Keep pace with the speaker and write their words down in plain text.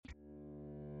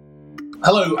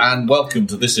Hello and welcome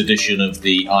to this edition of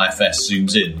the IFS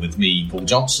Zooms In with me, Paul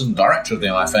Johnson, Director of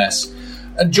the IFS.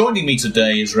 And joining me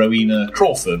today is Rowena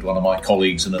Crawford, one of my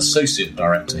colleagues and Associate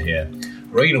Director here.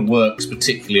 Rowena works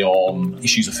particularly on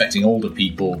issues affecting older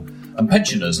people and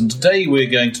pensioners. And today we're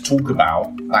going to talk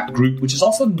about that group which is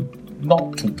often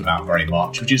not talked about very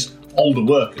much, which is older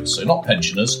workers. So not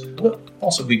pensioners, but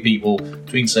possibly people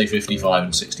between, say, 55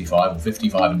 and 65 or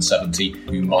 55 and 70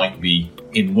 who might be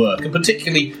in work, and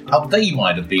particularly how they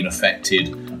might have been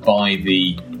affected by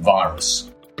the virus.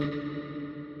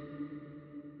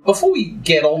 Before we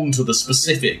get on to the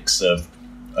specifics of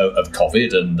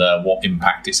COVID and what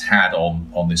impact it's had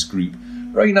on this group,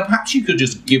 Rowena, perhaps you could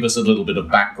just give us a little bit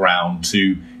of background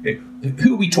to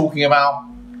who are we talking about,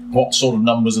 what sort of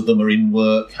numbers of them are in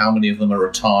work, how many of them are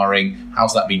retiring,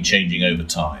 how's that been changing over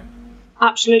time?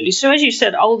 Absolutely. So as you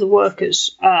said, older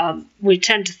workers, we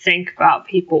tend to think about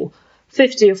people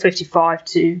 50 or 55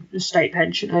 to the state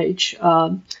pension age.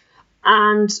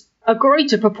 And a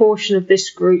greater proportion of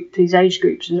this group, these age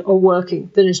groups, are working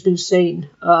than has been seen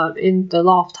in the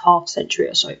last half century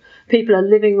or so. People are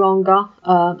living longer,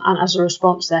 and as a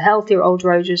response, they're healthier,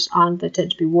 older ages, and they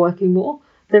tend to be working more.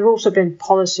 There have also been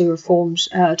policy reforms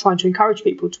trying to encourage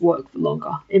people to work for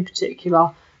longer, in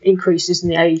particular, increases in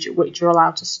the age at which you're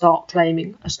allowed to start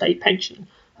claiming a state pension.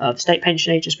 The state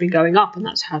pension age has been going up, and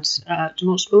that's had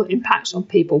demonstrable impacts on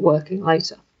people working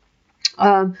later.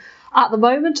 At the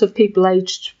moment, of people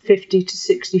aged 50 to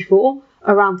 64,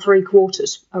 around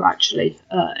 3/4 are actually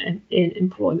in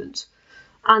employment.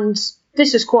 And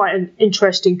this is quite an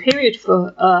interesting period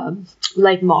for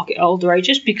labour market older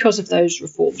ages because of those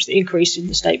reforms, the increase in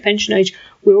the state pension age.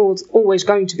 We're always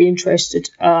going to be interested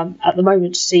at the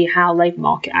moment to see how labour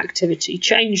market activity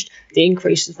changed, the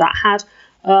increases that had.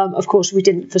 Of course, we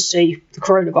didn't foresee the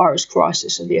coronavirus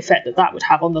crisis and the effect that would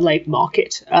have on the labour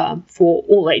market for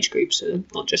all age groups,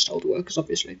 not just older workers,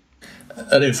 obviously.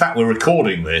 And in fact, we're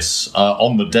recording this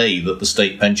on the day that the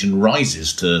state pension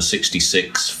rises to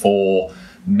 66 for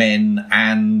men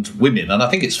and women. And I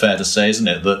think it's fair to say, isn't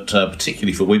it, that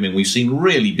particularly for women, we've seen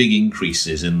really big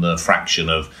increases in the fraction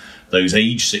of those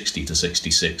aged 60 to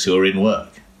 66 who are in work.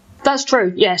 That's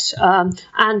true, yes.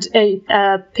 And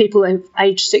people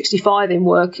aged 65 in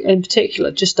work in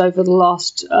particular, just over the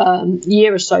last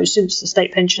year or so since the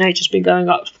state pension age has been going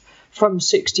up from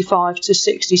 65 to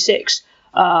 66,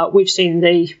 we've seen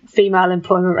the female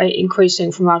employment rate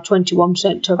increasing from about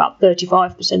 21% to about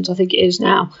 35%, I think it is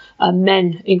now,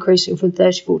 men increasing from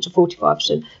 34 to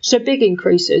 45%. So big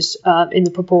increases in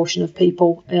the proportion of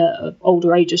people of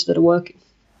older ages that are working.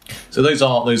 So those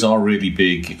are really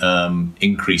big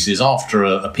increases after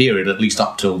a period, at least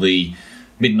up till the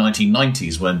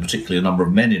mid-1990s, when particularly a number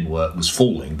of men in work was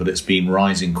falling, but it's been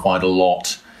rising quite a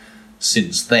lot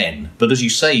since then. But as you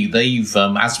say, they've,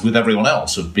 as with everyone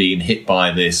else, have been hit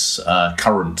by this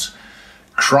current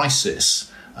crisis.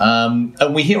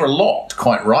 And we hear a lot,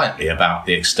 quite rightly, about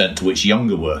the extent to which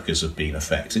younger workers have been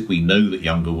affected. We know that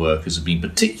younger workers have been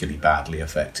particularly badly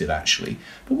affected, actually.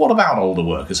 But what about older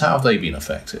workers? How have they been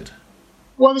affected?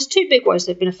 Well, there's two big ways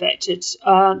they've been affected.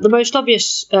 The most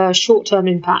obvious short-term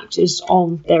impact is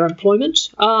on their employment.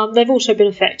 They've also been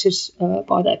affected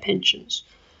by their pensions.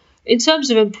 In terms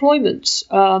of employment,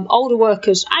 older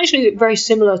workers actually look very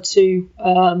similar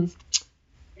to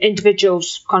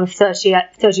individuals kind of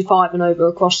 35 and over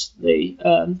across the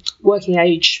working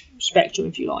age spectrum,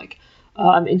 if you like,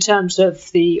 in terms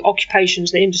of the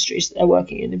occupations, the industries that they're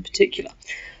working in particular.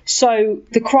 So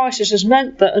the crisis has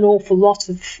meant that an awful lot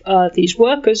of these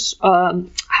workers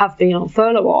have been on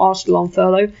furlough or are still on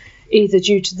furlough, either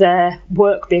due to their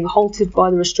work being halted by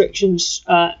the restrictions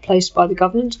placed by the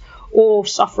government, or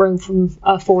suffering from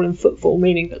a fall in footfall,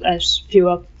 meaning that there's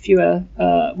fewer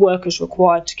workers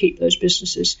required to keep those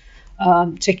businesses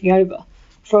ticking over.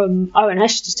 From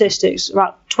ONS statistics,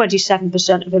 about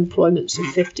 27% of employments of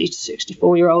 50 to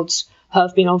 64-year-olds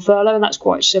have been on furlough, and that's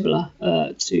quite similar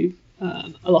to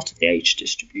a lot of the age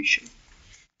distribution.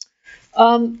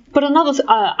 But another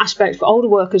aspect for older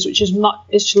workers, which is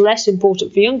less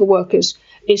important for younger workers,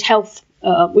 is health,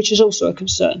 which is also a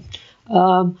concern.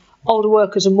 Older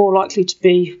workers are more likely to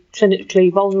be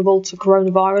clinically vulnerable to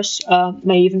coronavirus,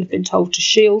 may even have been told to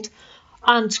shield,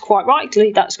 and quite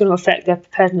rightly that's going to affect their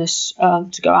preparedness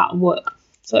to go out and work.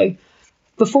 So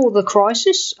before the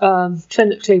crisis,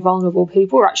 clinically vulnerable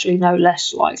people were actually no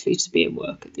less likely to be in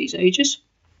work at these ages.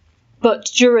 But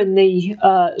during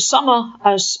the summer,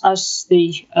 as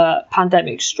the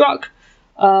pandemic struck,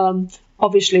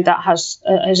 obviously that has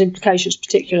implications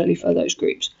particularly for those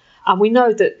groups. And we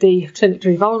know that the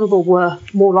clinically vulnerable were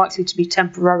more likely to be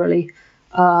temporarily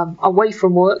away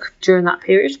from work during that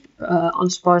period,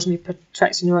 unsurprisingly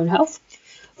protecting their own health.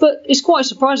 But it's quite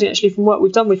surprising, actually, from what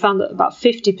we've done. We found that about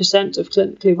 50% of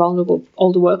clinically vulnerable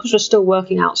older workers were still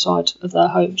working outside of their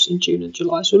homes in June and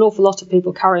July. So an awful lot of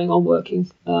people carrying on working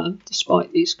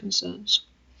despite these concerns.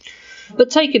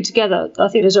 But taken together, I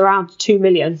think there's around 2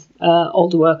 million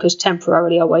older workers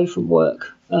temporarily away from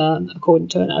work, according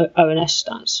to an ONS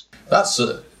stats. That's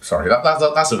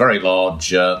a very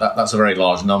large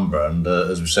number, and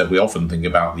as we said, we often think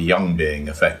about the young being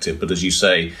affected, but as you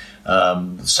say,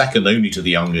 second only to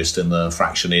the youngest in the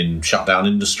fraction in shutdown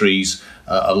industries,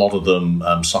 a lot of them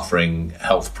suffering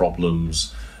health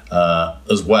problems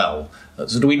as well.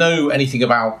 So do we know anything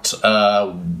about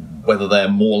whether they're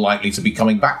more likely to be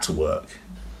coming back to work?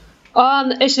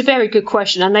 It's a very good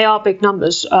question, and they are big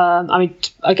numbers.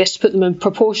 I guess to put them in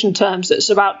proportion terms, it's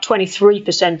about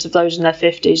 23% of those in their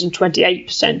 50s and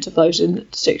 28% of those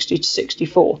in 60 to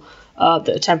 64 that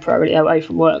are temporarily away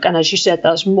from work. And as you said,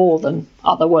 that's more than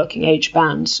other working age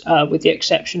bands, with the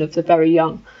exception of the very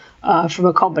young, from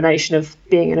a combination of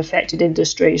being in affected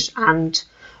industries and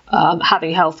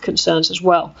having health concerns as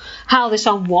well. How this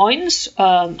unwinds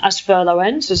as furlough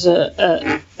ends is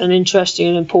an interesting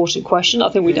and important question. I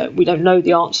think we don't know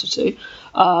the answer to.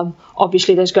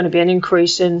 Obviously, there's going to be an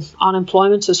increase in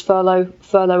unemployment as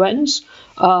furlough ends,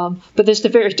 but there's the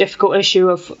very difficult issue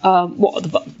of what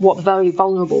the very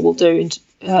vulnerable will do,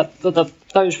 for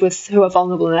those who are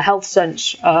vulnerable in a health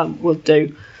sense will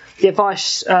do. The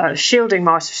advice shielding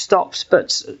might have stopped,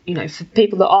 but for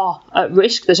people that are at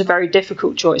risk, there's a very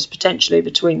difficult choice potentially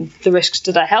between the risks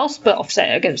to their health, but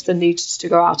offset against the needs to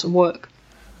go out and work.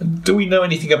 Do we know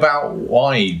anything about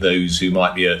why those who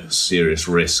might be at serious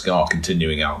risk are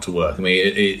continuing out to work? I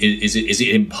mean, is it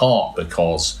in part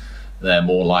because they're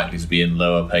more likely to be in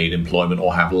lower paid employment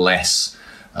or have less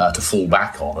to fall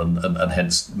back on, and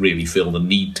hence really feel the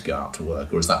need to go out to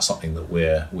work, or is that something that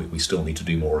we still need to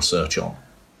do more research on?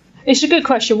 It's a good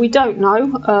question. We don't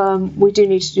know. We do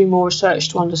need to do more research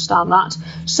to understand that.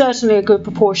 Certainly a good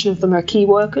proportion of them are key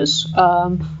workers,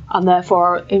 and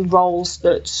therefore are in roles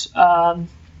that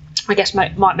I guess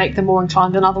might make them more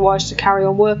inclined than otherwise to carry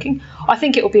on working. I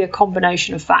think it will be a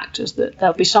combination of factors, that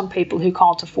there'll be some people who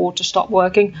can't afford to stop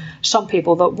working, some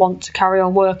people that want to carry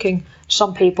on working,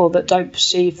 some people that don't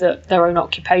perceive that their own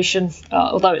occupation,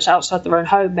 although it's outside their own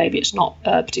home, maybe it's not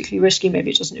particularly risky, maybe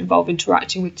it doesn't involve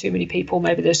interacting with too many people,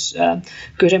 maybe there's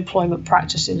good employment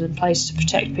practices in place to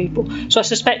protect people. So I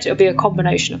suspect it'll be a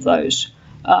combination of those.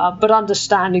 But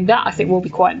understanding that, I think, will be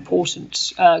quite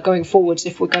important going forwards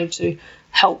if we're going to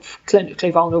help clinically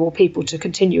vulnerable people to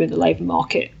continue in the labour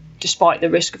market, despite the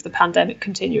risk of the pandemic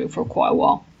continuing for quite a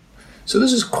while. So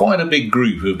this is quite a big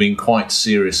group who have been quite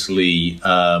seriously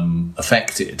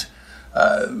affected.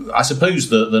 I suppose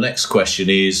the next question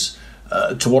is,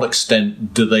 to what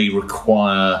extent do they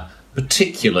require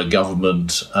particular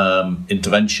government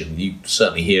intervention? You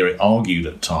certainly hear it argued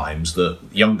at times that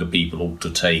younger people ought to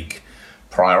take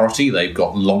priority. They've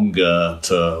got longer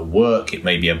to work. It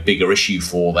may be a bigger issue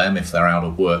for them if they're out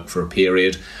of work for a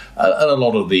period. And a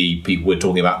lot of the people we're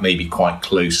talking about may be quite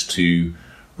close to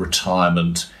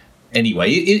retirement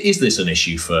anyway. Is this an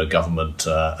issue for government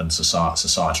and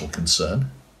societal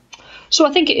concern? So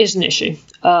I think it is an issue.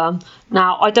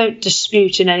 Now, I don't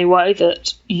dispute in any way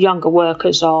that younger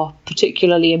workers are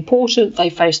particularly important. They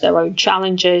face their own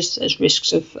challenges. There's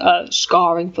risks of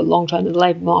scarring for long term in the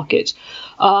labour market.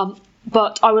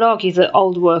 But I would argue that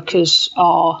older workers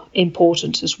are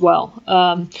important as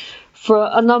well, for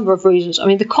a number of reasons. I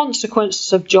mean, the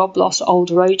consequences of job loss at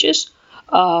older ages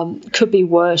could be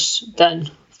worse than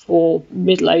for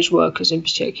middle-aged workers in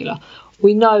particular.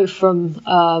 We know from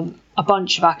a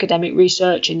bunch of academic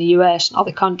research in the US and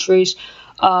other countries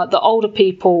that older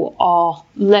people are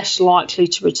less likely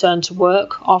to return to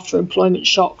work after employment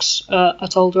shocks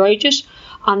at older ages,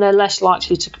 and they're less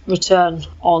likely to return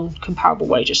on comparable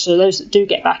wages. So those that do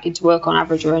get back into work on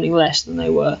average are earning less than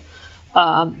they were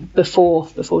before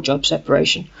job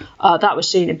separation. That was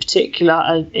seen in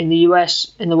particular in the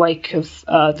US in the wake of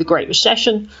the Great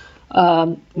Recession,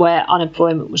 where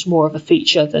unemployment was more of a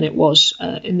feature than it was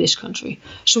in this country.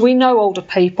 So we know older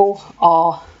people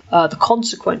are the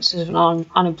consequences of an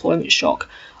unemployment shock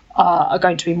are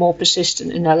going to be more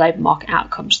persistent in their labour market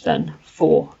outcomes than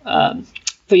for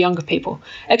younger people.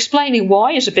 Explaining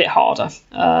why is a bit harder.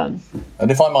 And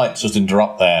if I might just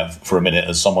interrupt there for a minute,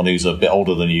 as someone who's a bit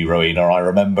older than you, Rowena, I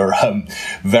remember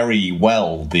very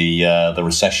well the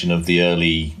recession of the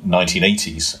early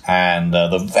 1980s and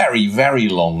the very, very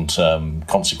long-term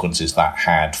consequences that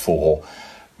had for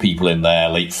people in their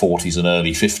late 40s and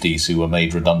early 50s who were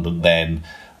made redundant then.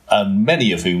 and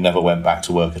many of whom never went back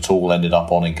to work at all, ended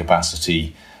up on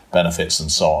incapacity benefits and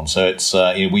so on. So it's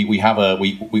we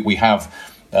have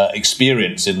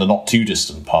experience in the not too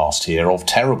distant past here of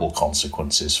terrible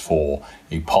consequences for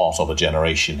part of a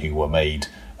generation who were made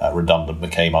redundant,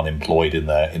 became unemployed in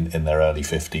their early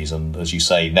 50s, and as you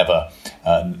say, never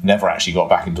actually got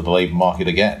back into the labour market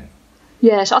again.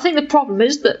 Yes, I think the problem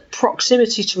is that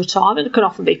proximity to retirement can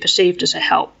often be perceived as a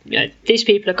help. These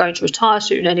people are going to retire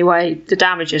soon anyway. The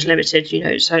damage is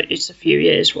limited. So it's a few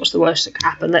years. What's the worst that can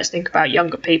happen? Let's think about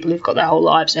younger people who've got their whole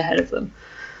lives ahead of them.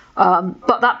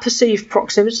 But that perceived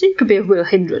proximity could be a real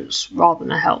hindrance rather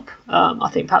than a help. I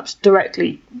think perhaps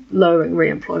directly lowering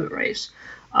re-employment rates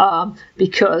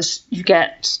because you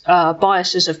get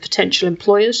biases of potential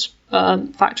employers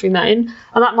factoring that in.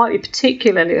 And that might be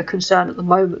particularly a concern at the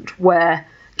moment where,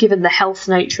 given the health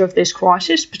nature of this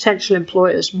crisis, potential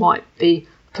employers might be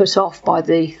put off by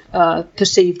the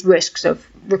perceived risks of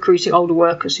recruiting older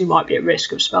workers who might be at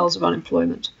risk of spells of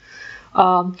unemployment.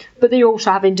 But then you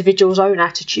also have individuals' own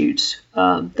attitudes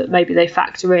that maybe they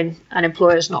factor in. An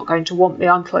employer's not going to want me,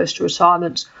 I'm close to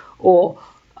retirement, or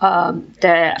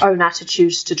their own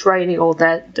attitudes to training, or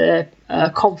their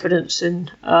confidence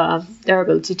in their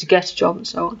ability to get a job and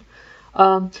so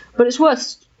on. But it's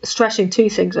worth stressing two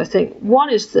things, I think.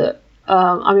 One is that,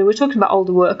 we're talking about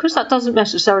older workers. That doesn't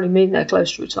necessarily mean they're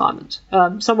close to retirement.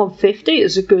 Someone 50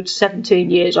 is a good 17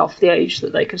 years off the age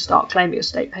that they can start claiming a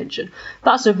state pension.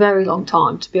 That's a very long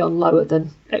time to be on lower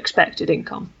than expected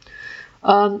income.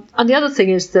 And the other thing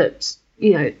is that,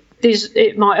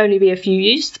 it might only be a few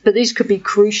years, but these could be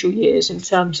crucial years in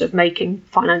terms of making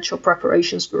financial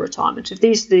preparations for retirement. If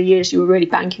these are the years you were really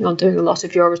banking on doing a lot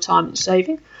of your retirement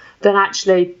saving, then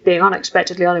actually being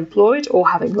unexpectedly unemployed or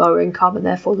having lower income and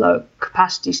therefore lower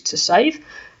capacities to save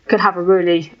can have a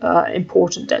really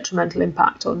important detrimental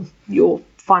impact on your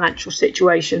financial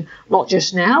situation, not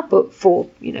just now, but for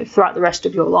throughout the rest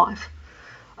of your life.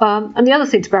 And the other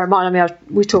thing to bear in mind,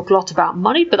 we talk a lot about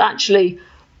money, but actually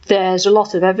there's a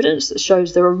lot of evidence that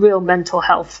shows there are real mental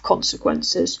health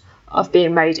consequences of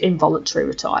being made involuntarily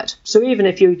retired. So even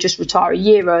if you just retire a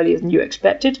year earlier than you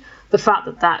expected, the fact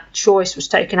that choice was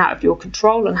taken out of your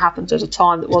control and happened at a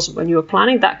time that wasn't when you were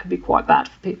planning, that can be quite bad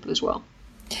for people as well.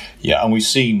 Yeah, and we've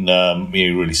seen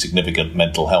really significant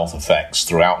mental health effects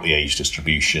throughout the age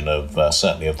distribution of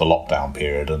certainly of the lockdown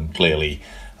period, and clearly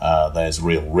there's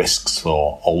real risks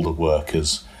for older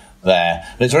workers there.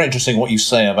 And it's very interesting what you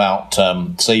say about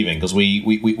saving, because we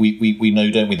know,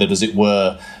 don't we, that as it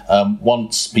were,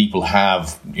 once people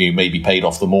have maybe paid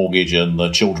off the mortgage and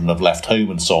the children have left home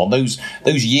and so on,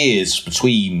 those years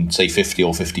between, say, 50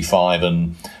 or 55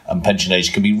 and pension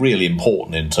age can be really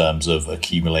important in terms of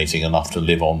accumulating enough to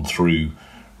live on through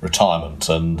retirement.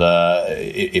 And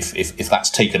if that's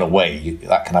taken away,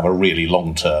 that can have a really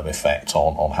long-term effect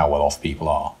on how well off people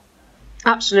are.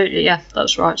 Absolutely, yeah,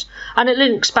 that's right. And it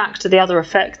links back to the other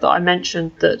effect that I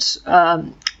mentioned that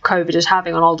COVID is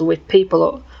having on older people,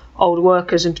 or older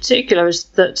workers in particular, is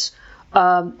that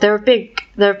there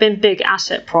have been big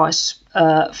asset price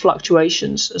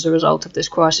fluctuations as a result of this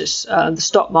crisis. The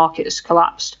stock market has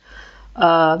collapsed.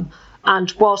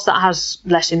 And whilst that has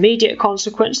less immediate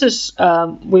consequences,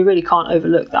 we really can't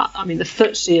overlook that. The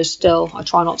FTSE is still, I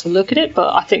try not to look at it,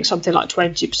 but I think something like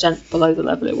 20% below the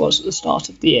level it was at the start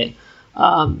of the year.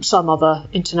 Some other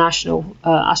international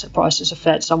asset prices have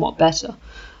fared somewhat better.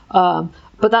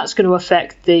 But that's going to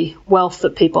affect the wealth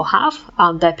that people have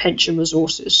and their pension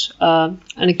resources. And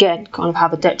again, kind of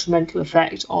have a detrimental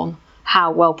effect on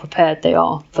how well prepared they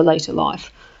are for later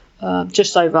life.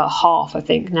 Just over half, I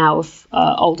think, now of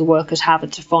older workers have a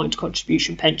defined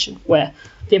contribution pension, where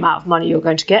the amount of money you're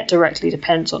going to get directly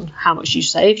depends on how much you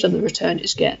saved and the return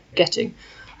it's getting.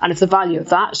 And if the value of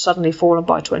that has suddenly fallen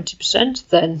by 20%,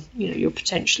 then you're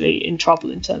potentially in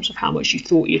trouble in terms of how much you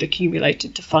thought you'd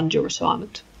accumulated to fund your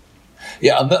retirement.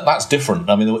 Yeah, and that's different.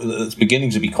 It's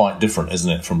beginning to be quite different, isn't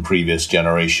it, from previous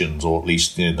generations, or at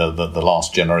least the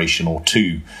last generation or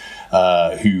two,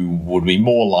 who would be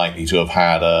more likely to have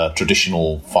had a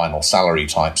traditional final salary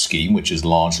type scheme, which is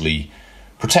largely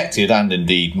protected, and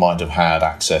indeed might have had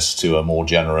access to a more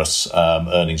generous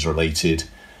earnings-related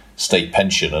state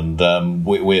pension. And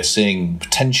we're seeing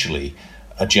potentially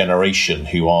a generation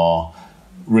who are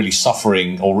really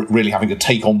suffering, or really having to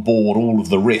take on board all of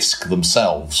the risk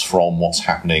themselves from what's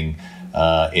happening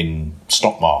in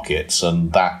stock markets,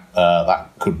 and that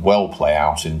could well play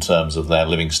out in terms of their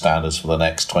living standards for the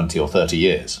next 20 or 30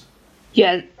 years.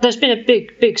 Yeah, there's been a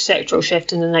big sectoral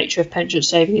shift in the nature of pension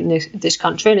saving in this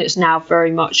country, and it's now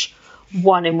very much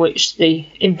one in which the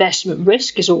investment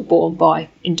risk is all borne by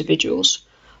individuals.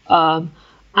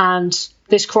 And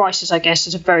this crisis, I guess,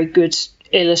 is a very good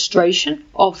illustration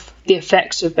of the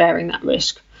effects of bearing that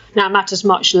risk. Now, it matters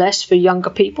much less for younger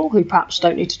people who perhaps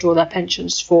don't need to draw their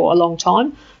pensions for a long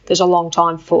time. There's a long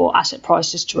time for asset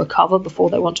prices to recover before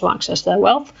they want to access their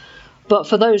wealth. But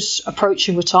for those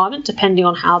approaching retirement, depending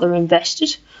on how they're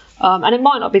invested, and it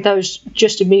might not be those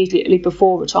just immediately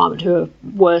before retirement who are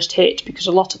worst hit, because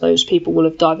a lot of those people will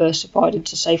have diversified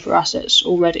into safer assets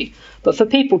already. But for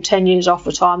people 10 years off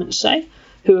retirement, say,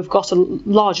 who have got a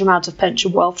large amount of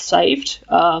pension wealth saved,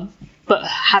 but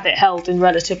have it held in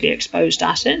relatively exposed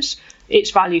assets, its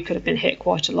value could have been hit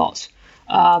quite a lot.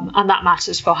 And that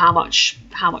matters for how much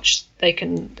they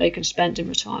can spend in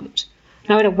retirement.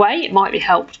 Now, in a way, it might be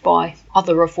helped by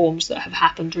other reforms that have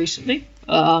happened recently.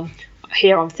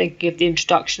 Here I'm thinking of the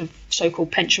introduction of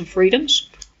so-called pension freedoms,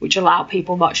 which allow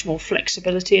people much more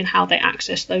flexibility in how they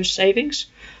access those savings,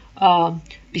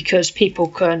 because people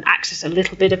can access a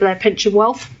little bit of their pension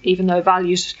wealth, even though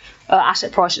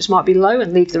asset prices might be low,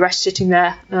 and leave the rest sitting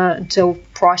there until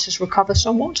prices recover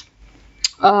somewhat.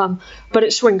 But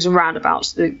it swings and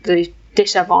roundabouts. The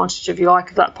disadvantage, if you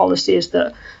like, of that policy is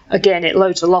that, again, it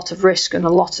loads a lot of risk and a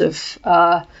lot of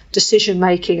decision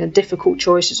making and difficult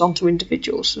choices onto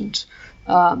individuals, and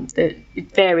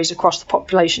it varies across the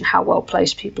population how well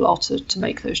placed people are to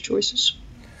make those choices.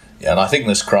 Yeah, and I think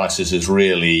this crisis is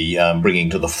really bringing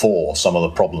to the fore some of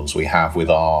the problems we have with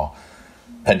our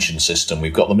pension system.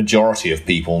 We've got the majority of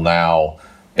people now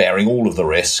bearing all of the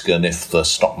risk, and if the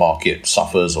stock market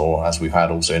suffers, or as we've had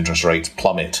also interest rates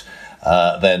plummet,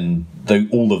 then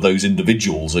all of those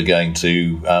individuals are going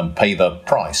to pay the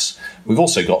price. We've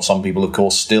also got some people, of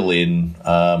course, still in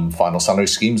final salary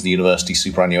schemes. The university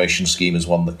superannuation scheme is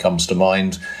one that comes to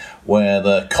mind, where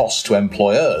the cost to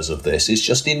employers of this is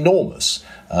just enormous,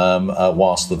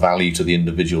 whilst the value to the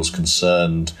individuals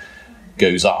concerned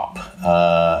goes up,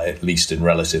 at least in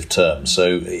relative terms.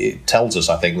 So it tells us,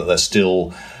 I think, that there's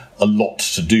still a lot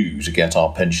to do to get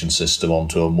our pension system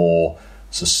onto a more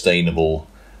sustainable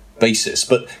basis.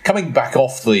 But coming back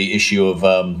off the issue of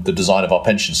the design of our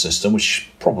pension system, which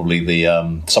probably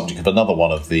the subject of another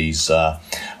one of these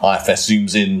IFS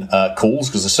Zooms In calls,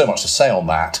 because there's so much to say on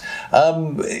that.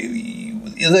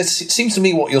 It seems to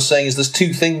me what you're saying is there's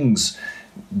two things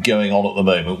going on at the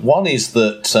moment. One is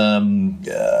that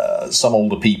some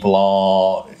older people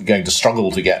are going to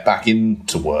struggle to get back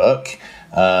into work,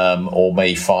 or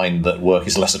may find that work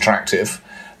is less attractive.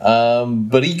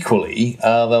 But equally,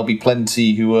 there'll be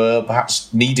plenty who are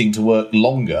perhaps needing to work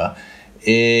longer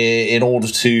in order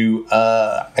to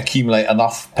accumulate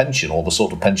enough pension, or the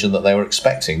sort of pension that they were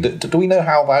expecting. Do we know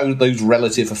how those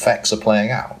relative effects are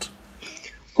playing out?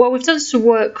 Well, we've done some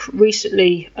work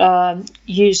recently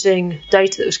using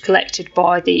data that was collected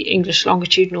by the English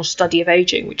Longitudinal Study of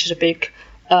Ageing, which is a big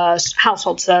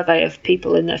household survey of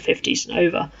people in their 50s and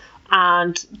over.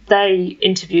 And they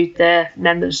interviewed their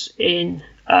members in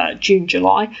June,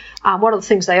 July. And one of the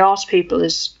things they asked people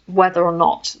is whether or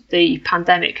not the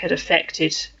pandemic had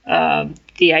affected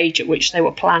the age at which they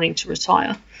were planning to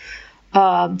retire.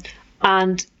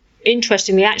 And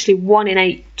interestingly, actually 1 in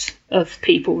 8 of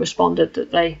people responded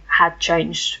that they had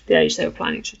changed the age they were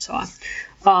planning to retire.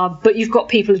 But you've got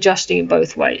people adjusting in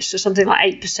both ways. So something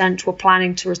like 8% were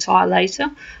planning to retire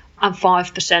later, and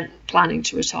 5% planning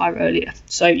to retire earlier.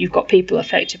 So you've got people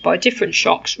affected by different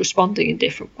shocks responding in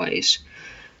different ways.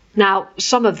 Now,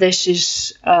 some of this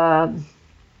is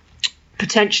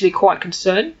potentially quite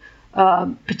concerning.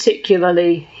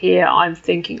 Particularly here, I'm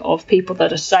thinking of people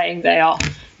that are saying they are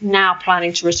now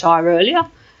planning to retire earlier,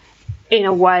 in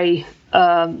a way,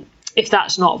 if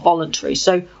that's not voluntary.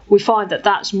 So we find that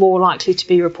that's more likely to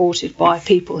be reported by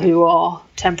people who are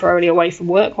temporarily away from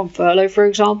work on furlough, for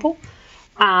example.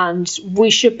 And we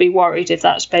should be worried if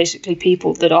that's basically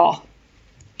people that are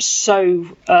so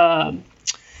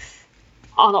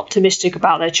unoptimistic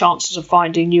about their chances of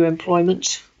finding new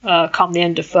employment come the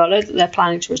end of furlough, that they're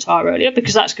planning to retire earlier,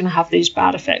 because that's going to have these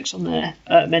bad effects on their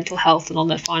mental health and on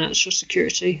their financial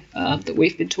security that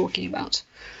we've been talking about.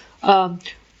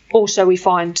 Also, we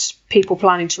find people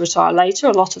planning to retire later.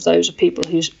 A lot of those are people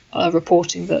who are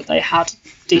reporting that they had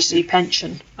DC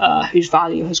pension whose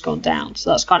value has gone down.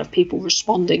 So that's kind of people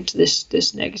responding to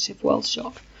this negative wealth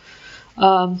shock.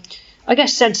 I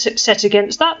guess set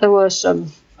against that, there were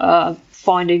some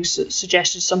findings that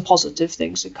suggested some positive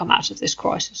things had come out of this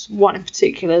crisis. One in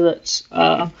particular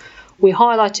that we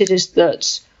highlighted is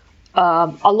that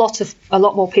a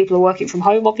lot more people are working from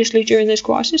home, obviously, during this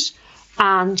crisis,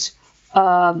 and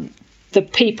the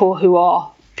people who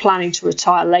are planning to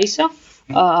retire later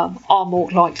are more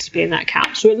likely to be in that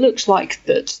camp. So it looks like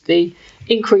that the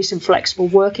increase in flexible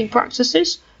working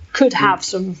practices could have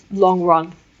some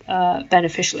long-run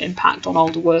beneficial impact on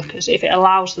older workers if it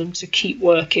allows them to keep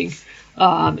working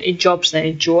in jobs they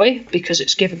enjoy, because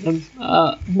it's given them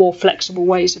more flexible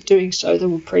ways of doing so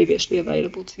than were previously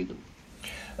available to them.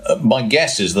 My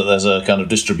guess is that there's a kind of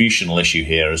distributional issue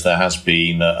here, as there has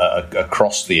been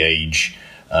across the age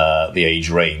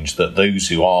range, that those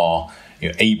who are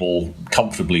able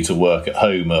comfortably to work at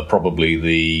home are probably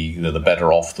the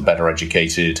better off, the better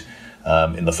educated.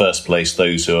 In the first place,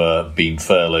 those who are being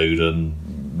furloughed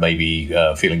and maybe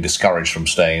feeling discouraged from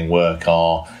staying in work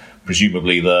are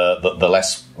presumably the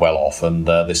less well off, and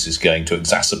this is going to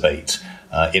exacerbate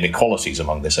inequalities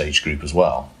among this age group as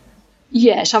well.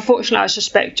 Yes, unfortunately,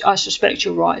 I suspect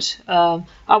you're right. And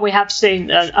we have seen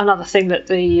another thing that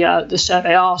the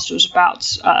survey asked was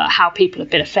about how people have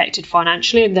been affected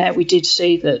financially, and there we did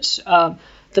see that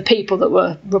the people that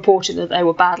were reporting that they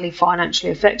were badly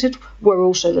financially affected were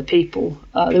also the people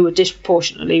who were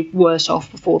disproportionately worse off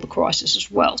before the crisis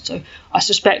as well. So I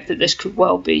suspect that this could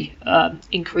well be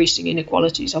increasing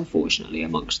inequalities, unfortunately,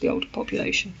 amongst the older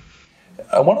population.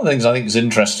 One of the things I think is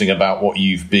interesting about what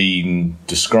you've been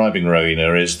describing,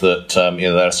 Rowena, is that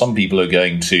there are some people who are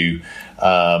going to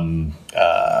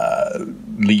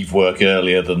leave work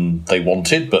earlier than they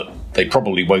wanted, but they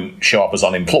probably won't show up as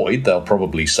unemployed. They'll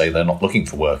probably say they're not looking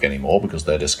for work anymore because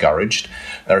they're discouraged.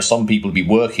 There are some people who will be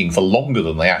working for longer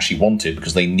than they actually wanted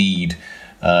because they need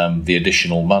the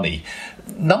additional money.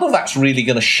 None of that's really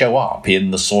going to show up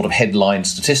in the sort of headline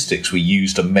statistics we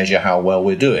use to measure how well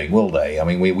we're doing, will they? I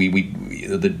mean,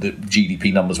 the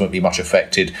GDP numbers won't be much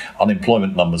affected.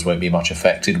 Unemployment numbers won't be much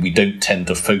affected. We don't tend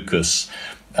to focus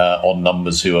on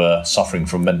numbers who are suffering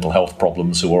from mental health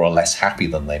problems, who are less happy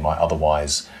than they might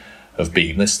otherwise have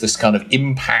been. This kind of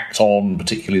impact on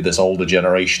particularly this older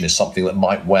generation is something that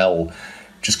might well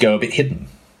just go a bit hidden.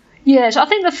 Yes, I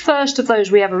think the first of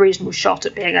those we have a reasonable shot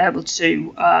at being able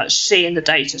to see in the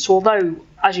data. So although,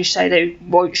 as you say, they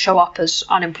won't show up as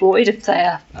unemployed if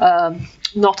they're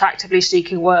not actively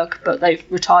seeking work, but they've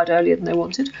retired earlier than they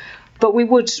wanted. But we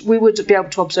would be able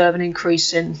to observe an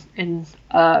increase in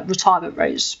retirement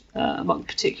rates among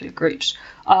particular groups.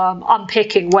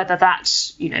 Unpicking whether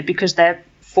that's because they're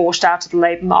forced out of the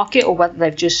labour market, or whether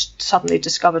they've just suddenly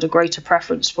discovered a greater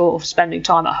preference for spending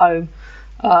time at home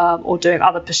or doing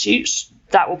other pursuits,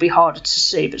 that will be harder to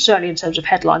see. But certainly in terms of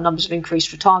headline numbers of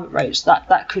increased retirement rates,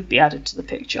 that could be added to the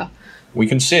picture. We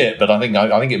can see it, but I think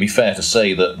it'd be fair to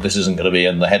say that this isn't going to be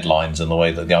in the headlines in the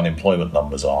way that the unemployment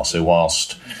numbers are. So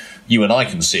whilst you and I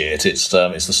can see it, it's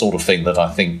the sort of thing that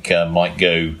I think might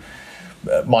go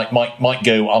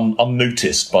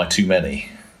unnoticed by too many.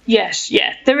 Yes,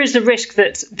 yeah. There is the risk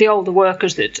that the older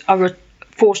workers that are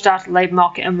forced out of the labour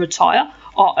market and retire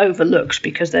are overlooked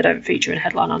because they don't feature in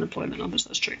headline unemployment numbers.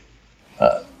 That's true.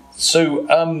 So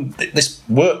this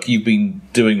work you've been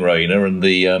doing, Rowena, and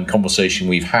the conversation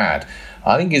we've had,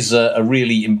 I think is a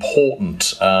really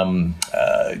important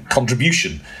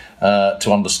contribution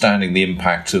to understanding the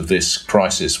impact of this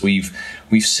crisis. We've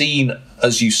seen,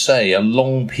 as you say, a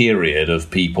long period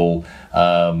of people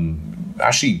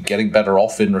actually getting better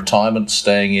off in retirement,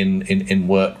 staying in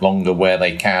work longer where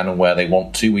they can and where they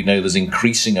want to. We know there's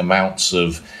increasing amounts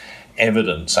of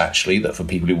evidence, actually, that for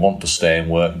people who want to stay in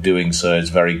work, doing so is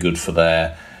very good for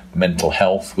their mental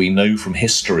health. We know from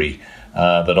history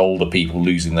that older people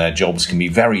losing their jobs can be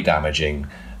very damaging,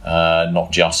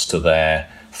 not just to their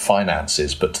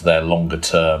finances, but to their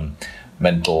longer-term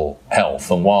mental health.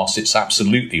 And whilst it's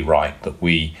absolutely right that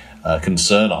we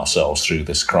concern ourselves through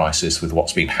this crisis with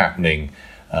what's been happening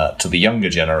to the younger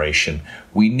generation,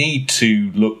 we need to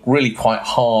look really quite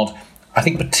hard, I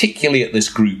think, particularly at this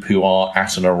group who are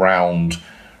at and around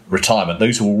retirement.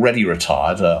 Those who are already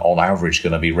retired are on average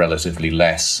going to be relatively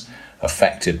less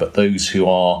affected, but those who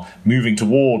are moving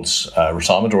towards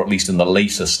retirement, or at least in the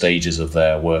later stages of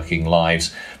their working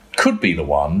lives, could be the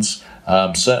ones,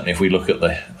 certainly if we look at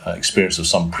the experience of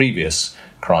some previous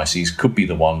crises, could be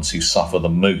the ones who suffer the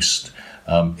most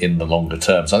in the longer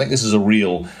term. So I think this is a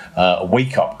real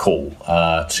wake-up call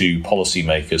to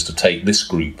policymakers to take this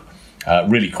group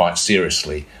really quite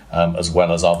seriously, as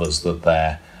well as others that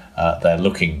they're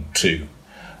looking to.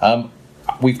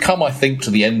 We've come, I think,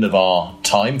 to the end of our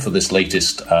time for this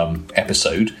latest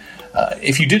episode.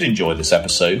 If you did enjoy this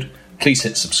episode, please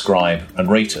hit subscribe and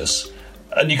rate us.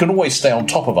 And you can always stay on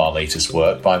top of our latest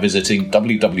work by visiting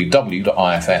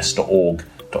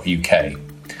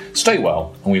www.ifs.org.uk. Stay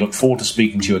well, and we look forward to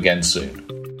speaking to you again soon.